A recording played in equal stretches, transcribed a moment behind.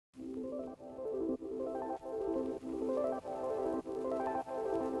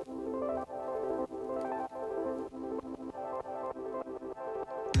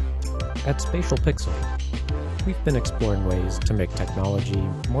At Spatial Pixel, we've been exploring ways to make technology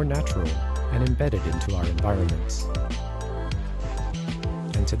more natural and embedded into our environments.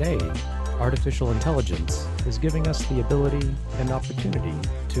 And today, artificial intelligence is giving us the ability and opportunity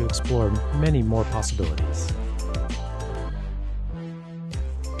to explore many more possibilities.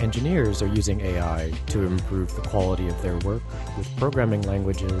 Engineers are using AI to improve the quality of their work with programming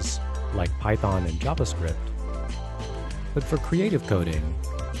languages like Python and JavaScript. But for creative coding,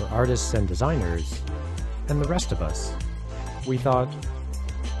 for artists and designers, and the rest of us, we thought,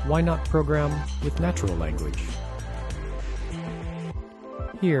 why not program with natural language?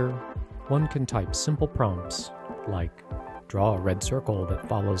 Here, one can type simple prompts like draw a red circle that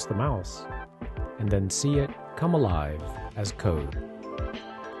follows the mouse, and then see it come alive as code,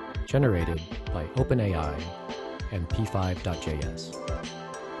 generated by OpenAI and P5.js.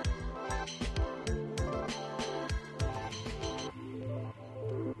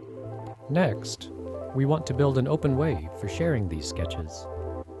 Next, we want to build an open way for sharing these sketches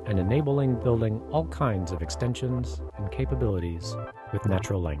and enabling building all kinds of extensions and capabilities with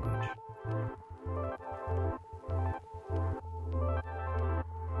natural language.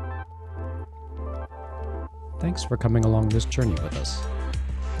 Thanks for coming along this journey with us.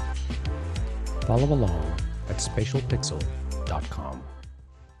 Follow along at spatialpixel.com.